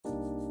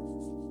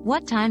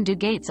What time do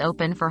gates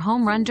open for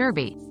Home Run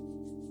Derby?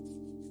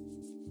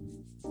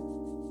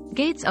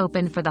 Gates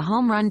open for the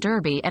Home Run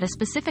Derby at a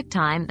specific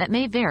time that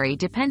may vary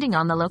depending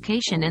on the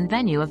location and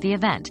venue of the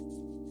event.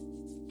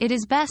 It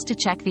is best to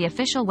check the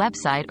official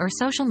website or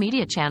social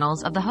media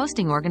channels of the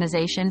hosting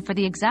organization for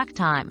the exact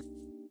time.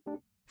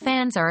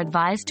 Fans are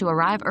advised to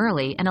arrive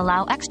early and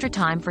allow extra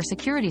time for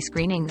security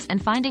screenings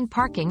and finding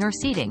parking or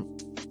seating.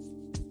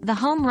 The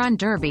Home Run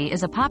Derby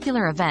is a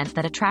popular event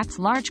that attracts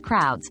large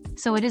crowds,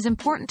 so it is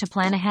important to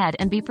plan ahead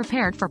and be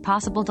prepared for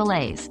possible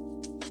delays.